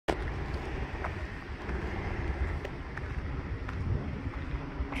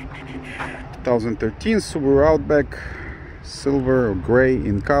2013 Subaru Outback, silver or gray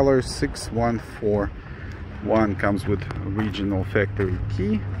in color, 6141. Comes with original factory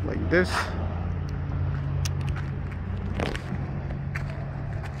key like this.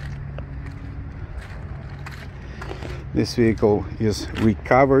 This vehicle is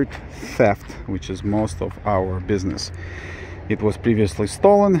recovered theft, which is most of our business. It was previously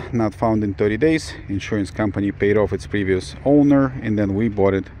stolen, not found in 30 days. Insurance company paid off its previous owner, and then we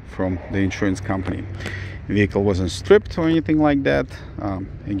bought it from the insurance company. The vehicle wasn't stripped or anything like that.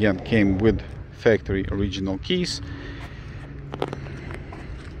 Again, came with factory original keys.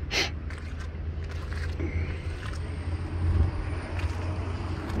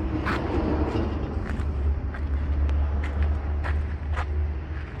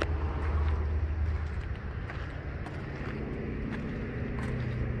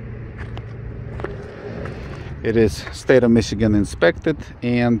 It is state of Michigan inspected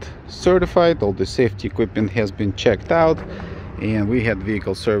and certified. All the safety equipment has been checked out, and we had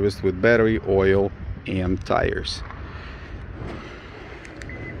vehicle serviced with battery, oil, and tires.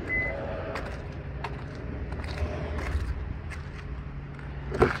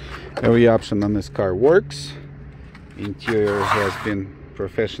 Every option on this car works. Interior has been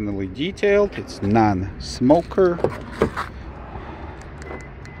professionally detailed. It's non-smoker.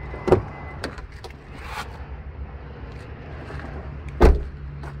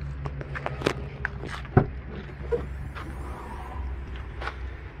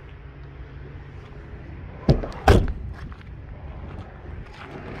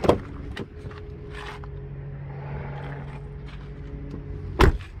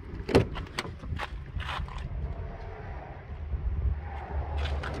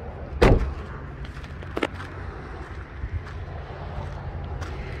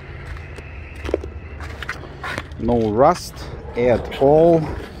 No rust at all.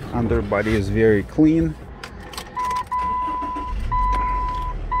 Underbody is very clean.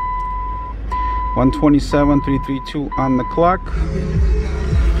 127,332 on the clock.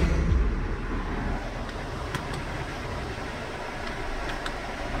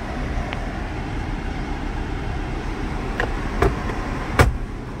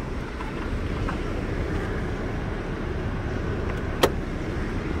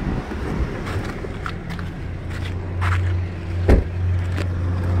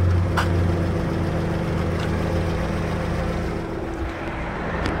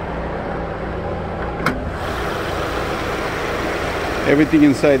 Everything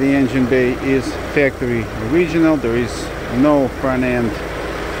inside the engine bay is factory original. There is no front end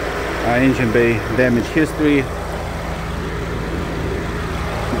engine bay damage history.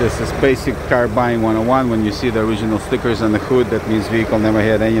 This is basic car buying 101. When you see the original stickers on the hood, that means vehicle never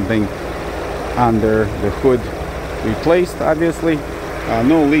had anything under the hood replaced, obviously.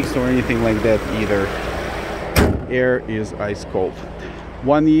 No leaks or anything like that either. Air is ice cold.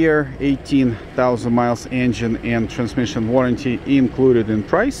 1 year, 18,000 miles engine and transmission warranty included in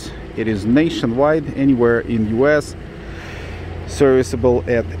price. It is nationwide, anywhere in US, serviceable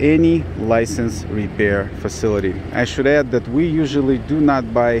at any licensed repair facility. I should add that we usually do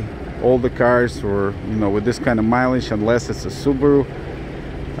not buy all the cars, or with this kind of mileage, unless it's a Subaru,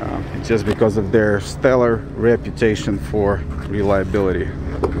 just because of their stellar reputation for reliability.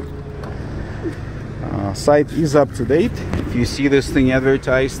 Site is up to date. If you see this thing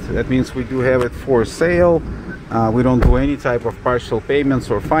advertised, that means we do have it for sale. We don't do any type of partial payments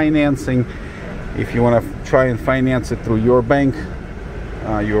or financing. If you want to try and finance it through your bank,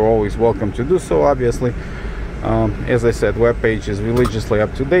 you're always welcome to do so, obviously. As I said, webpage is religiously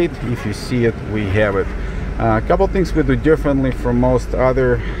up to date. If you see it, we have it. A couple things we do differently from most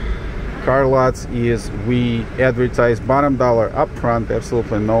other car lots is we advertise bottom dollar upfront,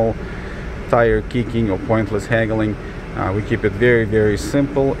 absolutely no tire kicking or pointless haggling. We keep it very, very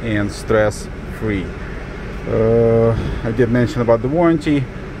simple and stress-free. I did mention about the warranty.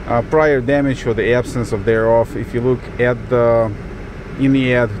 Prior damage or the absence of thereof, if you look at in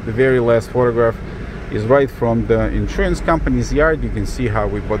the ad, the very last photograph is right from the insurance company's yard. You can see how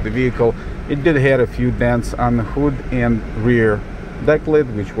we bought the vehicle. It did have a few dents on the hood and rear deck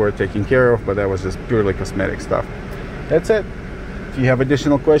lid, which were taken care of, but that was just purely cosmetic stuff. That's it. If you have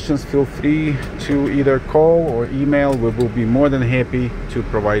additional questions, feel free to either call or email. We will be more than happy to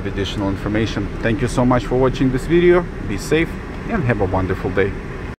provide additional information. Thank you so much for watching this video. Be safe and have a wonderful day.